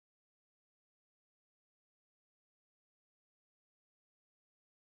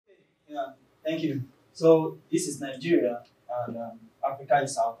Yeah, thank you. So this is Nigeria, and Africa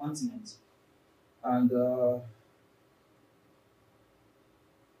is our continent. And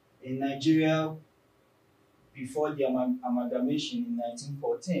in Nigeria, before the amalgamation in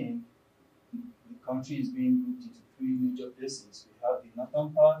 1914, the country is being grouped into three major places. We have the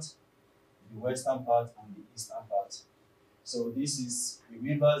northern part, the western part, and the eastern part. So this is the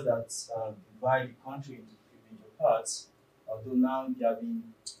rivers that divide the country into three major parts, although now they have been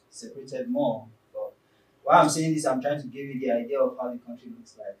separated more. But while I'm saying this, I'm trying to give you the idea of how the country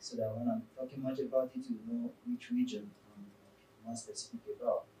looks like, so that when I'm talking much about it, you know which region I'm more specific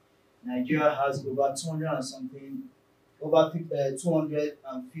about. Nigeria has over 200 and something, over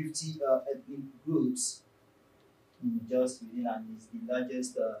 250 ethnic groups just within, and is the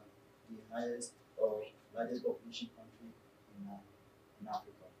largest, the highest or largest population country in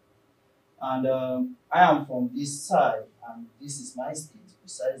Africa. And I am from this side, and this is my state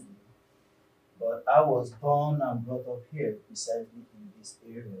precisely. But I was born and brought up here precisely in this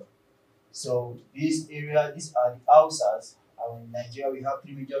area. So this area, these are the Hausas. In Nigeria, we have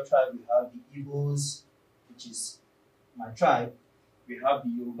three major tribes. We have the Igbos, which is my tribe. We have the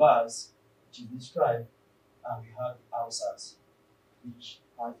Yorubas, which is this tribe, and we have the Hausas, which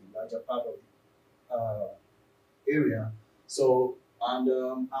has the larger part of the area. So, and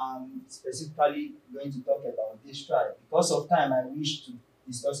I'm specifically going to talk about this tribe. Because of time, I wish to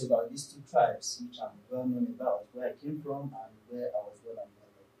discuss about these two tribes, which I'm well known about, where I came from and where I was born and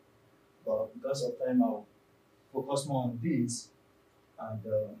brought up. But because of time, I'll focus more on this, and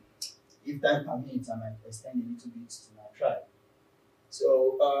if time permits, I might extend a little bit to my tribe.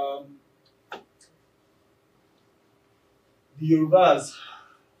 So, the Yorubas,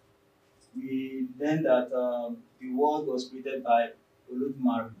 we learned that the world was created by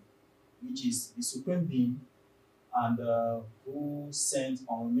Olodumare, which is the supreme being, and who sent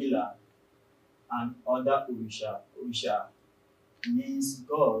Orunmila and other Orisha. Orisha means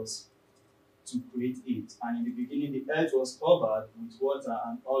gods to create it. And in the beginning, the earth was covered with water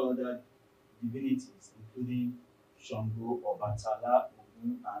and all other divinities, including Shango, Obatala,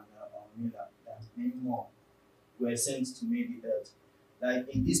 Ogun, and Orunmila, and many more, were sent to make the earth. Like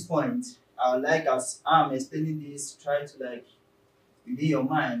in this point, I would like, as I'm explaining this, try to, like, within your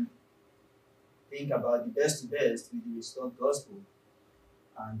mind, think about the best to best with the restored gospel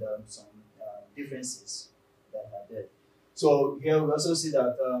and some differences that are there. So here we also see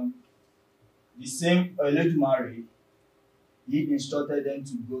that the same Olodumare, he instructed them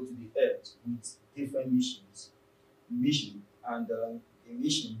to go to the earth with different mission, and the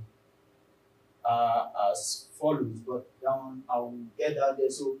mission as follows. But down, I will get that there.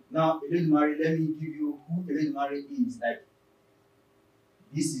 So now Olodumare, let me give you who Olodumare is. Like,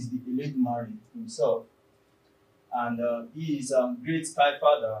 this is the Olodumare himself, and he is great sky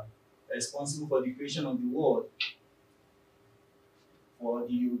father, responsible for the creation of the world, for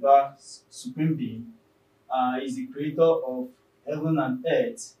the Yoruba supreme being. Is the creator of heaven and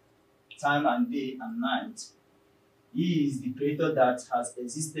earth, time and day and night. He is the creator that has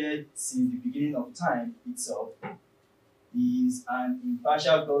existed since the beginning of time itself. He is an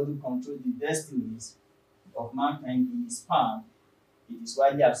impartial God who controls the destinies of mankind in his palm. It is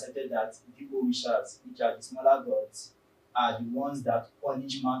widely accepted that the Orishas, which are the smaller gods, are the ones that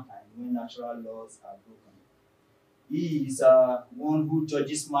punish mankind when natural laws are broken. He is one who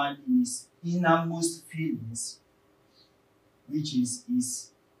judges man in his innermost feelings, which is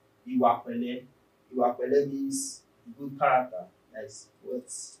his Iwapele. Iwapele means good character, that's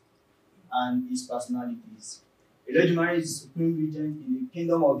words, and his personalities. Olodumare is the supreme regent in the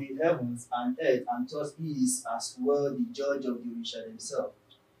kingdom of the heavens and earth, and thus he is as well the judge of the Orisha themselves,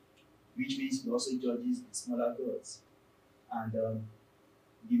 which means he also judges the smaller gods. And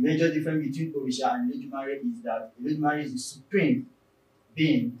the major difference between Orisha and Olodumare is that Olodumare is the supreme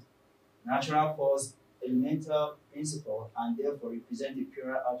being, natural force, elemental principle, and therefore represent the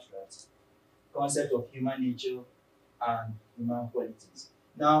purer abstract concept of human nature and human qualities.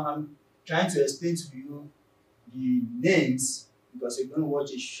 Now, I'm trying to explain to you the names, because you're going to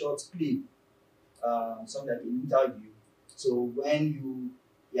watch a short clip, something like an interview. So when you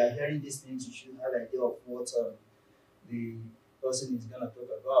are hearing these names, you should have an idea of what the person is going to talk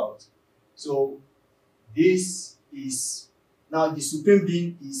about. So this is, now the supreme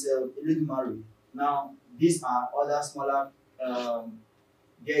being is Olodumare. Now these are other smaller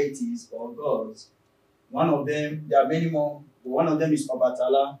deities or gods. One of them, there are many more, but one of them is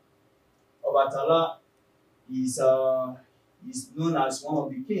Obatala. Obatala is known as one of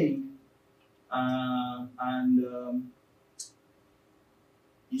the king, and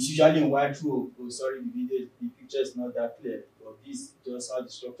it's usually in white robe. Oh, sorry, the picture is not that clear, but this is just how the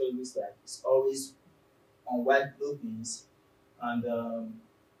structure looks like. It's always on white clothing, and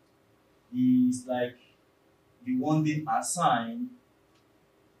he's like the one being assigned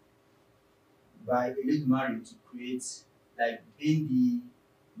by Eledumare to create, like being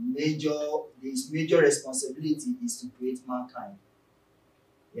his major responsibility is to create mankind.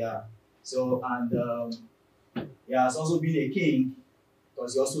 Yeah. So, and he has also been a king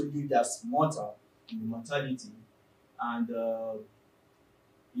because he also lived as mortal in mortality, and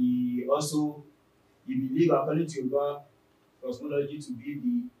he believed, according to Yoruba cosmology, to be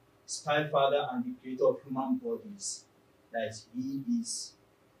the sky father and the creator of human bodies. That he is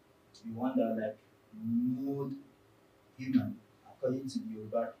the one that like made human according to the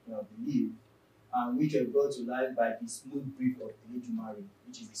Yoruba belief, and which were brought to life by the smooth breath of Eledumare,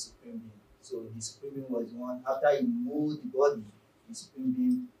 which is the supreme being. So the supreme being was the one, after he moved the body, the supreme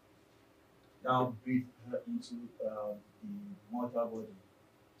being now breathed her into the mortal body.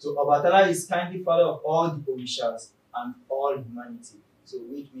 So Obatala is kindly father of all the Orishas and all humanity. So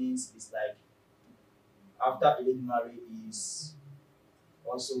which means it's like after Eledumare is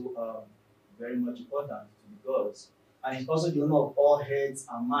also very much important to the gods, and he's also the owner of all heads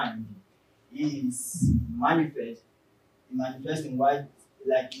and mind. He is manifest in white,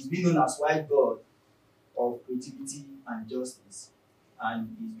 like he's been known as white god of creativity and justice,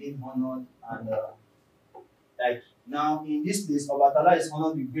 and he's being honored, and like now in this place, Obatala is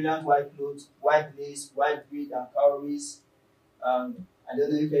honored with brilliant white clothes, white lace, white braid and cowries. I don't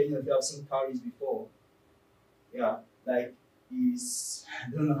know if any of you have seen cowries before. Yeah, like I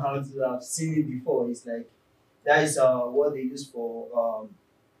don't know how to have seen it before. It's like that is what they use for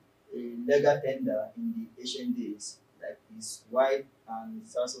a legal tender in the ancient days. Like it's white and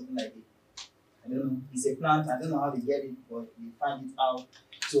it's something like it. I don't know. It's a plant. I don't know how they get it, but they find it out.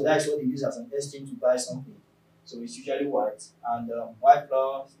 So that's what they use as an exchange to buy something. So it's usually white, and white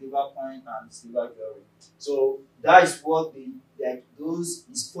flour, silver coin, and silver jewelry. So that is what they like. Those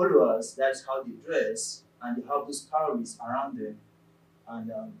his followers. That's how they dress, and they have those cowries around them,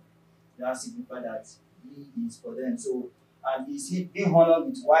 and that signifies that he is for them. So, and he's being honored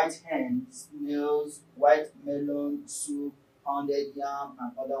with white hen, snails, white melon, soup, pounded yam,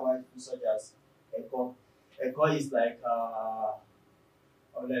 and other white foods such as eko. Eko is like how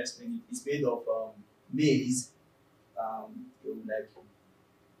do I explain it? It's made of maize. They will like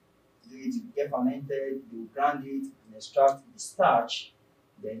do it, get fermented, they will grind it and extract the starch,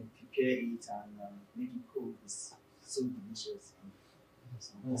 then prepare it and make it cold. It's so delicious.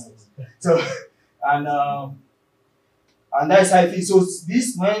 So and that's how it is. So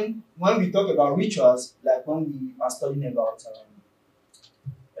this when we talk about rituals, like when we are studying about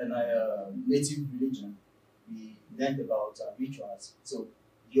native religion, we learned about rituals. So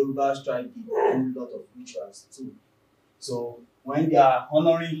Yoruba tribe did a lot of rituals too. So when they are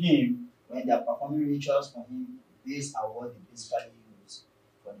honoring him, when they are performing rituals for him, these are what they basically use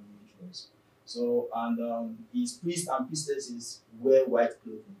for the rituals. So and his priests and priestesses wear white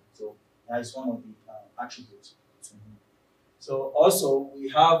clothing. So that is one of the attributes to him. So also we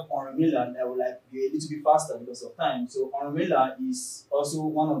have Orunmila, and I will like be a little bit faster because of time. So Orunmila is also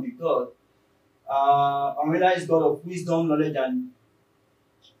one of the gods. Orunmila is god of wisdom, knowledge, and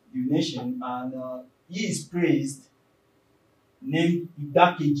divination, and he is praised, named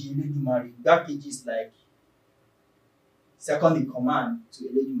Idakeji Eledumare. Idakeji is like second in command to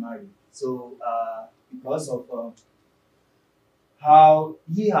Eledumare. So because of how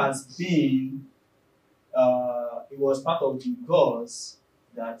he has been, he was part of the gods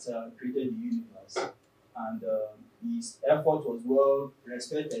that created the universe, and his effort was well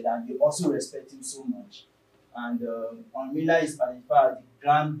respected, and they also respect him so much. And Orunmila is identified as the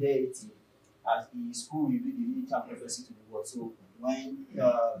grand deity, as he is who revealed the military prophecy to the world. So when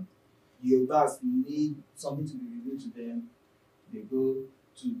the Yorubas need something to be revealed to them, they go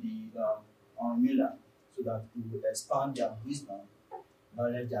to the Orunmila so that he will expand their wisdom,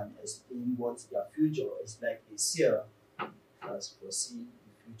 knowledge, and explain what their future is, like a seer has foreseen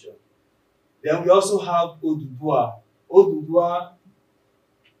the future. Then we also have Oduduwa. Oduduwa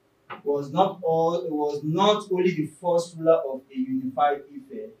was not only the first ruler of a unified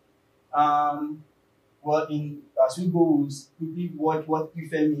Ife. Well, as we go, quickly watch what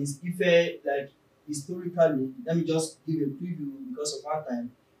Ife means. Ife, like historically, let me just give a preview because of our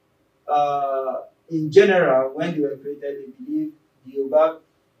time. In general, when they were created, the Yoruba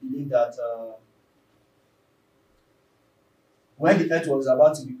believe that when the earth was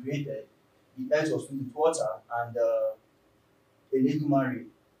about to be created, the earth was filled with water, and Eledumare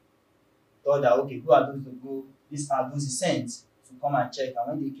thought that, okay, who are those to go? These are those he sent to to come and check. And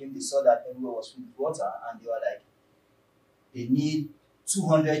when they came, they saw that everywhere was filled with water, and they were like, they need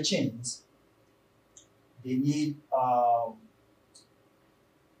 200 chains. They need a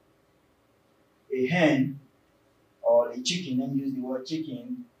hen or a chicken. Let me use the word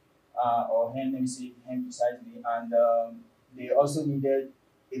chicken or hen. Let me say hen precisely. And they also needed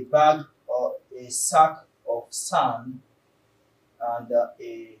a bag or a sack of sand and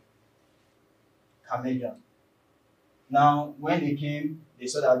a chameleon. Now, when they came, they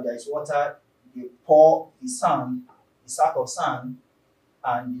saw that there is water. They pour the sand, the sack of sand,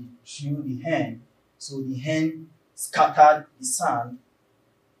 and they threw the hen. So the hen scattered the sand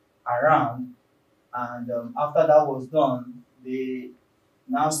around, and after that was done, they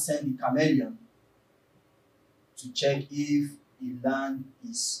now sent the chameleon to check if the land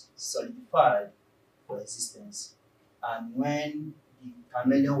is solidified for existence. And when the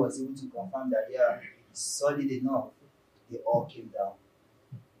chameleon was able to confirm that, yeah, it's solid enough, they all came down.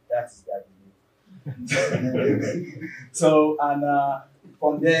 That is that belief. So, and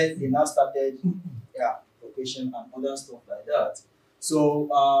from there, they now started, location and other stuff like that. So,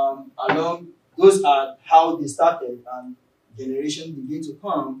 along, those are how they started, and generations begin to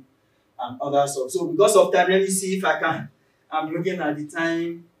come and other stuff. So, because of time, let me see if I can. I'm looking at the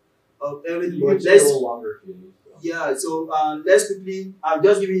time of everything. But let's, yeah, so let's quickly, I'm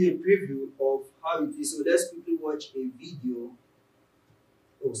just giving you a preview of how it is. So let's quickly watch a video.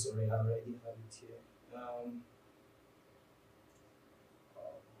 Oh, sorry, I already have it here.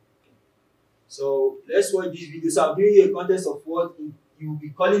 Okay. So let's watch this video. So I'll give you a context of what you will be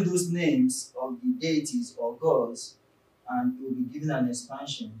calling those names of the deities or gods, and you will be given an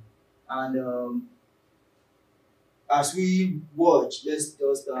expansion. And as we watch, let's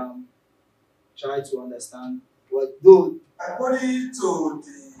just try to understand what though. According to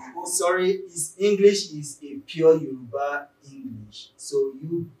the sorry, his English is a pure Yoruba English, so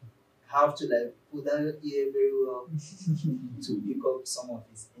you have to like put down your ear very well to pick up some of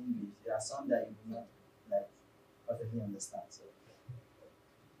his English. There are some that you do not like perfectly understand. So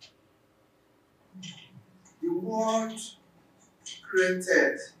the word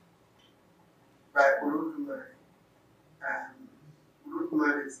created by Olodumare, and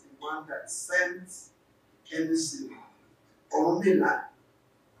Olodumare is the one that sent anything, Orunmila,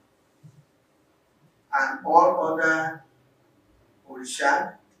 and all other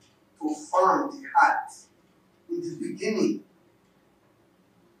Orisha to form the heart. In the beginning,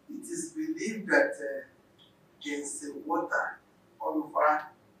 it is believed that there is water all over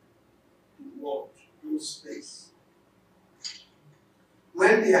the world, no space.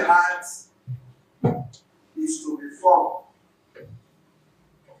 When the heart is to be formed,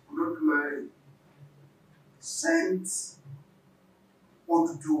 Olodumare sent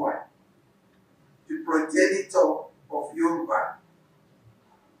Oduduwa, the progenitor of Yoruba,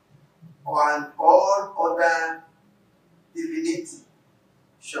 and all other divinity,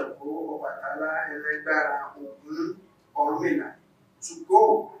 Shango, Obatala, Elegbara, Ogun, Orunmila, to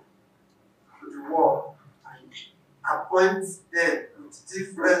go to the world and appoint them with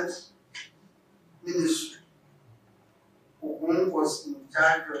different ministry. Ogun was in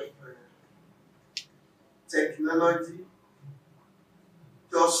charge of technology,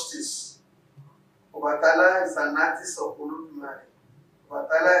 justice. Obatala is an artist of Olodumare.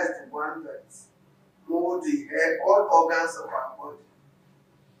 Obatala is the one that molds the hair, all organs of our body.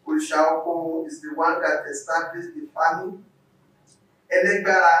 Orishaoko is the one that established the family.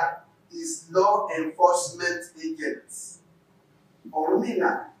 Elegbara is law enforcement agents.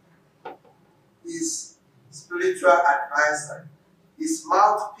 Orunmila is spiritual advisor, is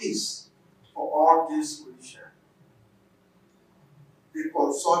mouthpiece for all these Orisha. They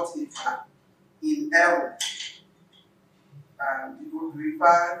consult Ifa in heaven, and they would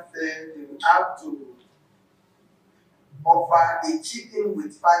refer them, they would have to offer a chicken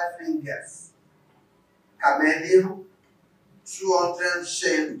with 5 fingers, chameleon, 200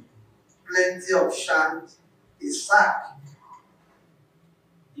 shen, plenty of shant, a sack.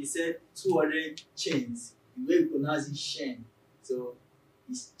 He said 200 chains. The way we pronounce it, shen. So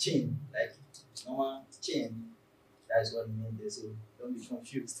it's chain, like normal chain. That's what he meant there, so don't be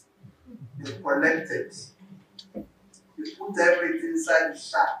confused. They collected. They put everything inside the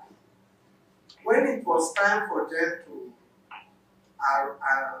sack. When it was time for them to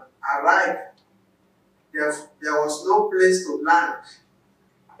arrive, there was no place to land.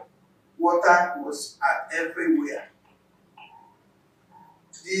 Water was everywhere.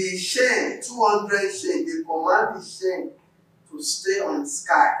 The shen, 200 shen, they command the shen to stay on the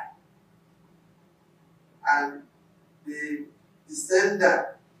sky. And the descendant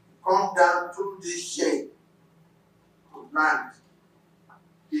come down through this shen to land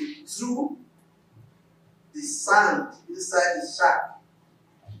threw the sand inside the shack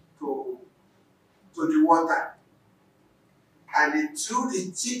to the water, and they threw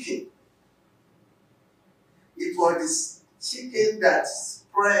the chicken. It was the chicken that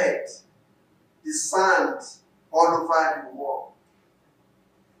spread the sand all over the wall.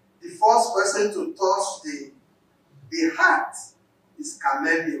 The first person to touch the heart is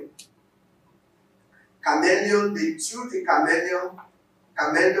chameleon. Chameleon, they threw the chameleon.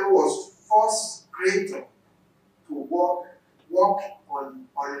 Chameleon was first creator to walk on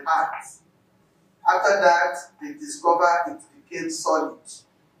heart. After that, they discovered it became solid.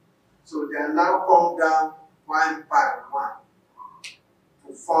 So they are now come down one by one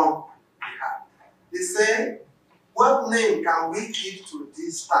to form the heart. They say, what name can we give to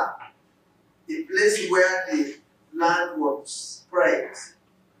this town? A place where the land was spread.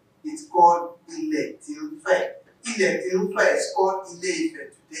 It's called Ibekwe. Ibekwe is called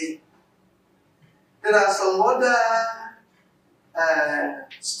Ile-Ife today. There are some other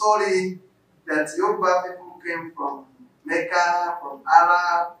story that Yoruba people came from Mecca, from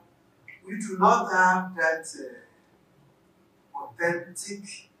Arab. We do not have that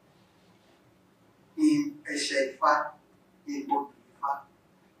authentic in Eshefa, in Oduifa.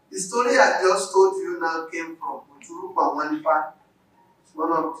 The story I just told you now came from Uturupa Wanifa,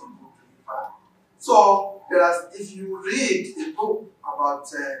 one of the Oduifa. So, if you read a book about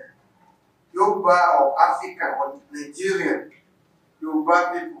Yoruba or Africa or Nigerian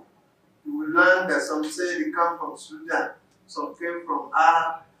Yoruba people, you will learn that some say they come from Sudan, some came from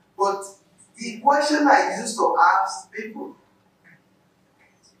Arab. But the question I used to ask people,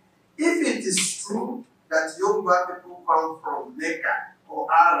 if it is true that Yoruba people come from Mecca or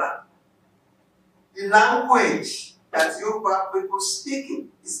Arab, the language that Yoruba people speaking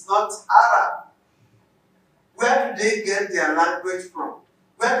is not Arab. Where do they get their language from?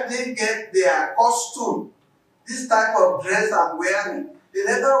 Where do they get their costume? This type of dress I'm wearing. They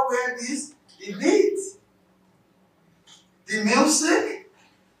never wear this. The beat, the music,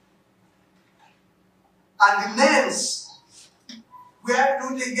 and the names. Where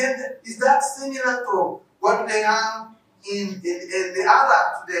do they get it? Is that similar to what they have in the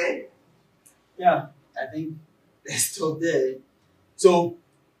Arab today? Yeah, I think let's stop there. So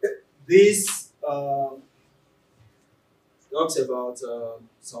this talks about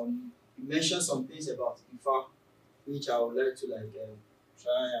you mentioned some things about Ifa, which I would like to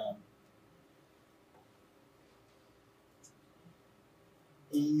try and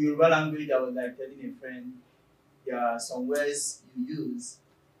in Yoruba language. I was telling a friend, there are some words you use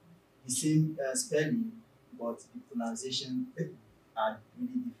the same spelling, but the pronunciation are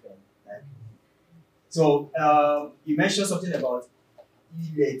really different. So you mentioned something about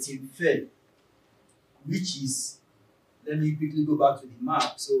Ile-Ife, which is, let me quickly go back to the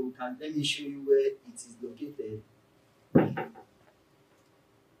map. So let me show you where it is located.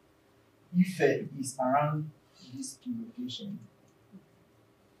 Ife is around this location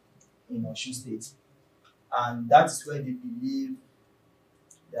in Osun State, and that is where they believe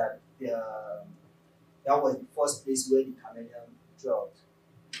that that was the first place where the chameleon dwelt,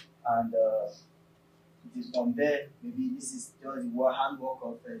 and it is from there. Maybe this is just the handwork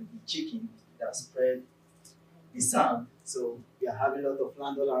of the chicken that spread the sound. So we are having a lot of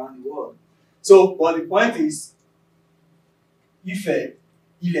land all around the world. So, but the point is, Ife,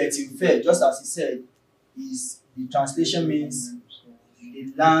 Ile-Ife, just as he said, is the translation means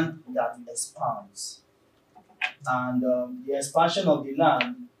the land that expands. And the expansion of the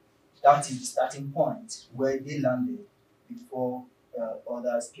land, that is the starting point where they landed before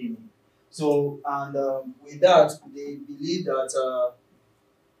others came in. So, and with that, they believe that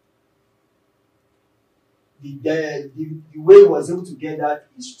the way it was able to get that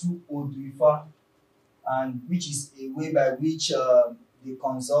is through Oduifa, and which is a way by which they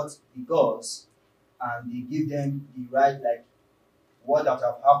consult the gods and they give them the right, what that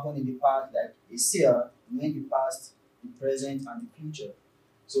have happened in the past, like a seer, knowing the past, the present, and the future.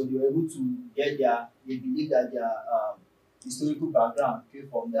 So they were able to get they believe that their historical background came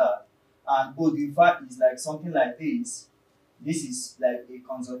from that. And Oduifa is something like this. This is like a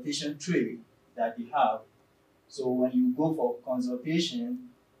consultation tray that they have. So when you go for consultation,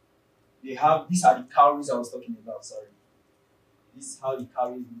 they have, these are the cowries I was talking about, sorry. This is how the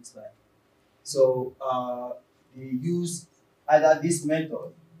cowries looks like. So they use either this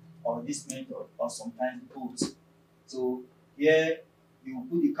method or sometimes both. So here you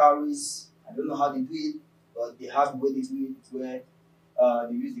put the cowries, I don't know how they do it, but they have the way they do it where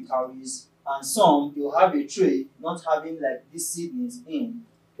they use the cowries. And some, they'll have a tray, not having these seedlings in,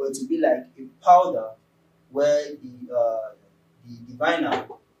 but it will be like a powder where the diviner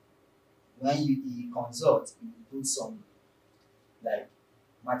when he consults, he will put some like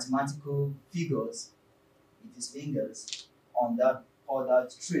mathematical figures with his fingers on that ordered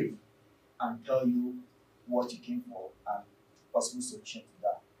tray and tell you what you came for and possible solution to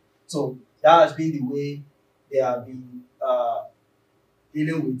that. So that has been the way they have been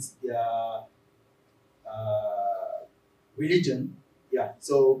dealing with their religion. Yeah.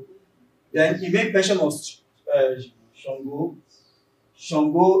 So then he made mention of Shango.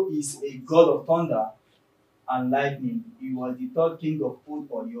 Shango is a god of thunder and lightning. He was the third king of Old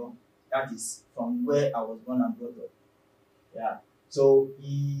Oyo. That is from where I was born and brought up. Yeah. So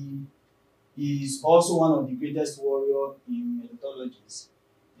he is also one of the greatest warrior in mythologies.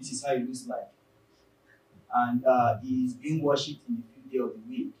 This is how he looks like. And he is being worshipped in the fifth day of the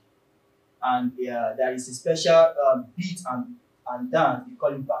week. And there is a special beat and dance, we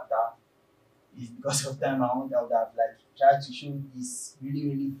call it bata. It's because of time I would have like tried to show it's really,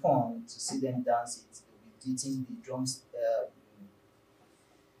 really fun to see them dance it. They'll be beating the drums,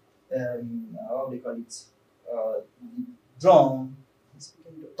 how do they call it? The drum,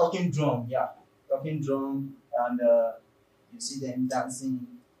 talking drum, yeah. Talking drum, and you see them dancing,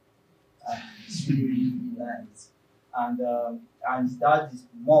 and it's really, really, really nice. And that is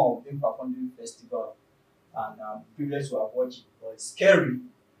more being performed during festival, and privileged to have watched it, but it's scary.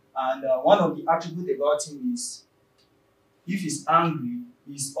 And one of the attributes about him is, if he's angry,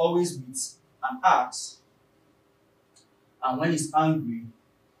 he's always with an axe, and when he's angry,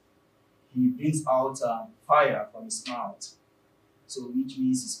 he brings out fire from his mouth, so which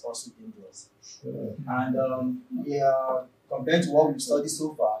means he's also dangerous. Sure. And compared to what we've studied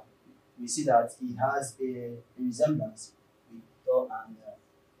so far, we see that he has a resemblance with Thor and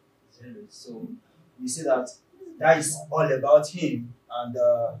Zeus. So we see that is all about him, and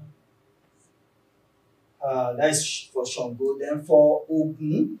that is for Shango. Then for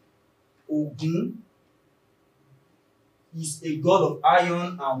Ogun is a god of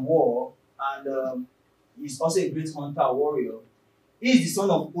iron and war, and he's also a great hunter warrior. He is the son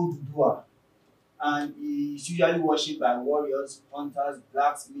of Oduduwa, and he is usually worshipped by warriors, hunters,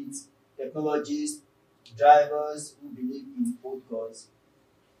 blacksmiths, technologists, drivers who believe in old gods.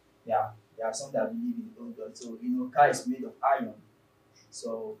 Yeah, there are some that believe in old gods. So car is made of iron,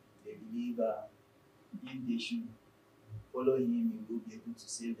 so they believe if they should follow him, he will be able to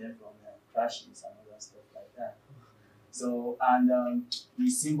save them from crashes and other stuff like that. So, and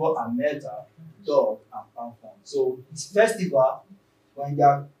his symbol are metal, dog, and palm frond. So his festival, when they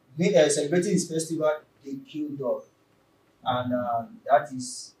are celebrating his festival, they kill dog, and that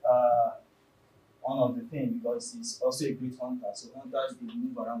is one of the things, because he's also a great hunter. So hunters, they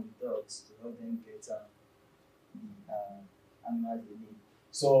move around with dogs to help them get the animals they need.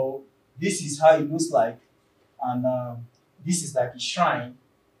 So this is how it looks like, and this is like a shrine.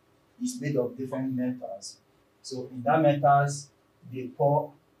 It's made of different metals. So in that metals, they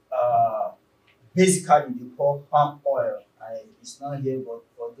pour basically they pour palm oil. It's not here, but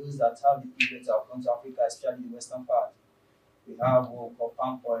for those that have the privilege of come to Africa, especially the western part, we have what we call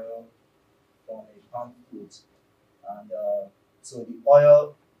palm oil from a palm fruit, and so the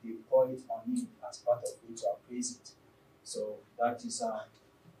oil they pour it on it as part of it to appraise it. So that is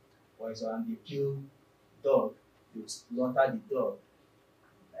for example, and they kill dog, they slaughter the dog,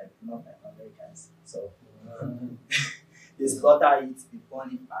 like not like Americans. So they slaughter it, they burn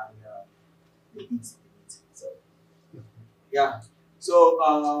it, and they eat the meat. So yeah.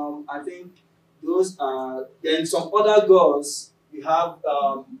 So I think those are then some other gods. We have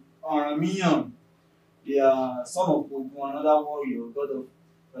Oramiyan, the son of Ogun, another warrior, god of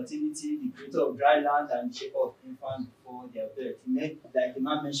fertility, the creator of dry land and shaper of infants before their birth. He made, like the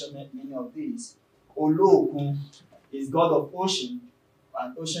man mentioned many of these. Olokun is god of ocean,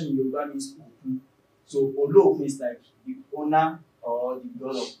 and ocean in Yoruba means Okun. So Olokun is like the owner or the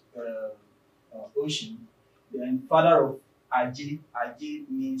god of ocean. Then father of Aje, Aje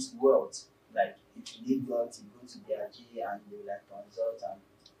means wealth. Like if you need wealth, you go to the Aje and you like consult,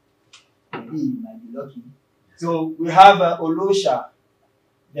 and maybe you might be lucky. So we have Olosha.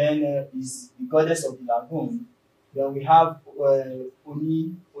 Then is the goddess of the lagoon. Then we have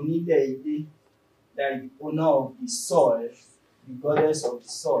Onide, like the owner of the soil, the goddess of the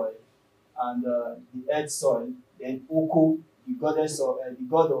soil, and the earth soil. Then Oko, the goddess of the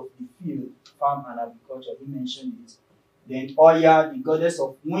god of the field, farm and agriculture. He mentioned it. Then Oya, the goddess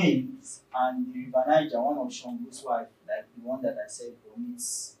of winds, and the River Niger, one of Shango's wife, like the one that I said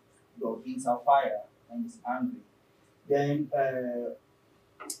vomits or brings out fire when he's angry. Then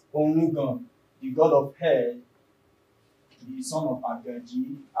Onugan, the god of hair, the son of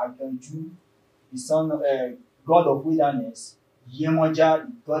Aganju, the son of god of wilderness. Yemoja,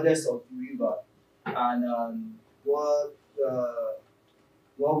 the goddess of the river. river, and what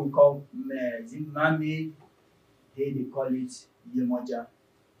we call man-made, they call it Yemoja,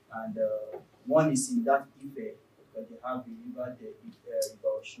 and one is in that Ife, but they have the river there, River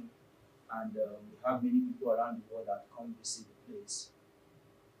Ocean, and we have many people around the world that come visit the place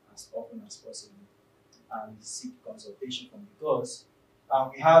as often as possible and seek consultation from the gods.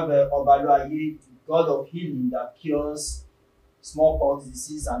 And we have Obaluaye, the god of healing that cures smallpox,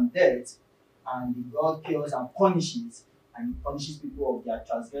 disease, and death, and the god cures and punishes, and he punishes people of their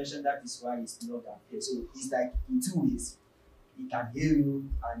transgression. That is why his love and fear. So it's like in two ways. He can heal you,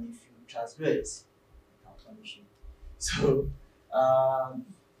 and if you transgress, he can punish you. So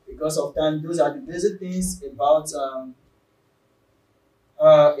because of time, those are the basic things about the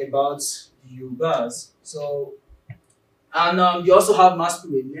Yorubas. So, and you also have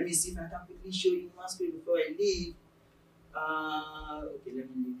masquerade. Let me see if I can quickly show you masquerade before I leave. Okay, let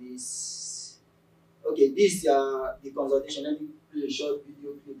me leave this. Okay, this is the consultation. Let me play a short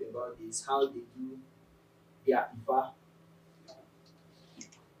video clip about this, how they do their Ifa.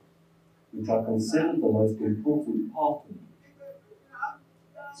 Which are considered the most important part of them.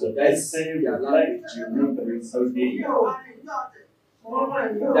 So that's their language. Yoruba is so deep.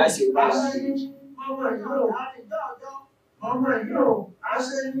 That's your language.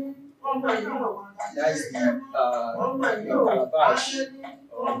 That's the calabash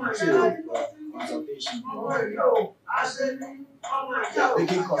consultation. They are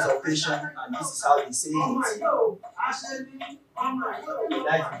making consultation, and this is how they say it. They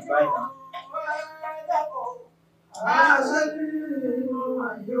like to buy now.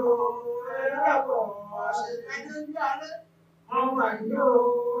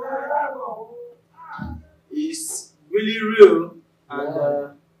 It's really real, and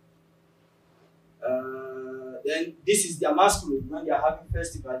then this is their masquerade. When they are having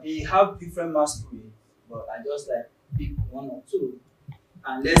festival, they have different masquerade, but I just like pick one or two,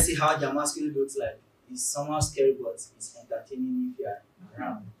 and let's see how their masquerade looks like. It's somehow scary, but it's entertaining if you are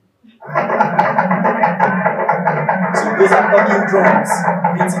around. So those are talking drums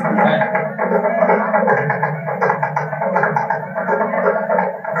beating behind.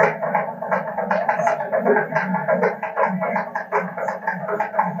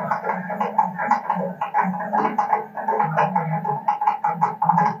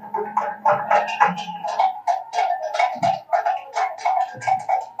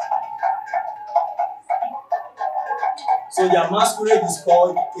 So their masquerade is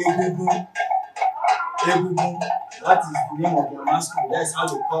called Egungun. Egungun. That is the name of their masquerade. That is how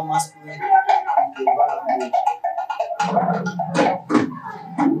they call masquerade in the Yoruba language.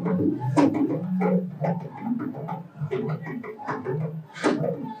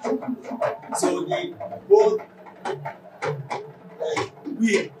 So they both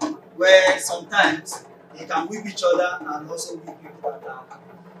whip, where sometimes they can whip each other and also whip people that are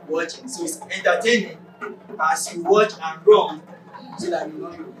watching. So it's entertaining as you watch and run so that you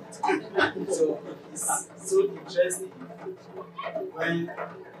don't repeat. So it's so interesting when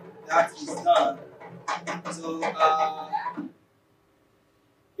that is done. So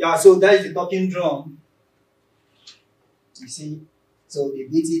yeah, so that is the talking drum. You see, so they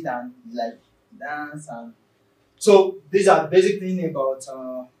beat it and like dance, and so these are basic things about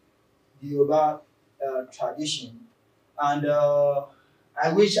the Yoruba tradition. And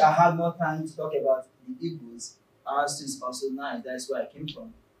I wish I had more time to talk about the Igbos. Ours is also nice. That's where I came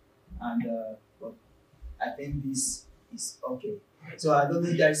from, and but I think this is okay. So I don't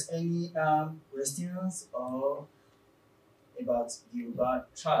think there's any questions or about the Yoruba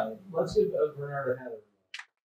tribe. Let's see if Bernard had it.